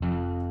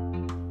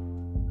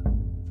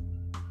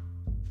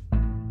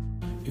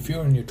If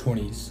you're in your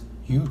 20s,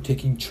 you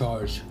taking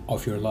charge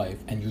of your life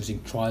and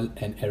using trial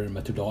and error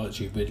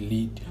methodology will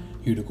lead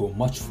you to go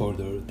much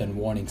further than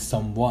wanting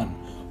someone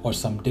or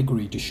some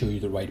degree to show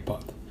you the right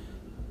path.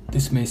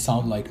 This may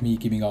sound like me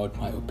giving out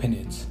my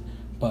opinions,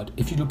 but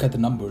if you look at the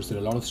numbers, there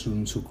are a lot of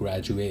students who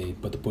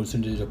graduate, but the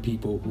percentage of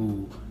people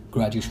who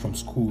graduate from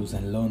schools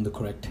and learn the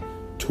correct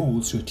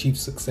tools to achieve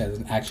success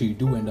and actually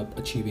do end up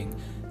achieving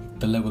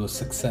the level of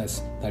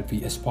success that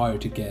we aspire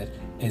to get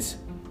is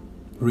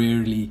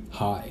rarely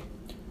high.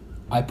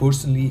 I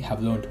personally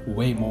have learned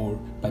way more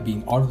by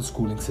being out of the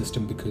schooling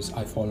system because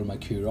I follow my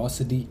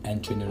curiosity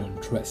and genuine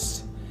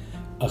interests.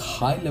 A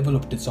high level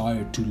of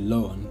desire to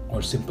learn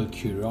or simple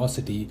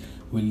curiosity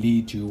will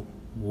lead you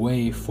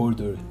way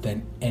further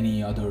than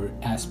any other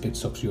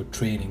aspects of your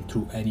training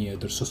through any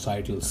other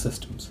societal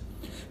systems.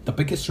 The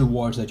biggest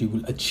rewards that you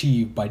will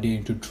achieve by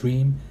daring to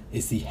dream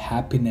is the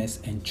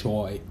happiness and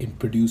joy in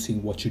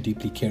producing what you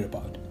deeply care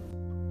about.